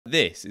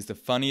This is the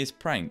funniest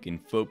prank in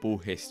football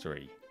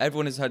history.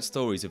 Everyone has heard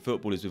stories of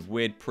footballers with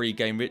weird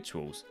pre-game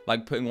rituals,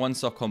 like putting one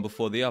sock on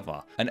before the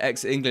other, and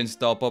ex-England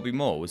star Bobby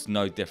Moore was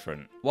no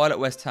different. While at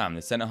West Ham,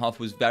 the centre-half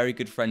was very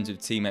good friends with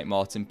teammate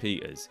Martin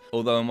Peters,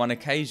 although on one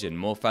occasion,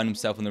 Moore found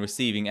himself on the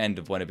receiving end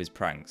of one of his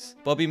pranks.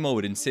 Bobby Moore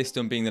would insist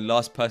on being the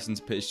last person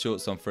to put his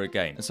shorts on for a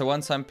game, and so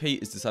one time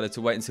Peters decided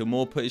to wait until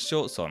Moore put his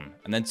shorts on,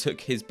 and then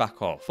took his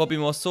back off. Bobby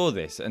Moore saw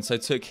this, and so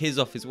took his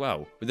off as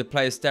well, with the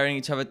players staring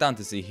each other down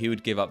to see who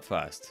would give up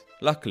first.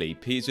 Luckily,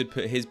 Peters would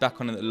put his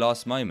back on at the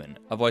last moment,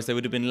 otherwise they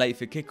would have been late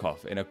for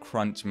kickoff in a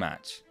crunch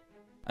match.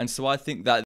 And so I think that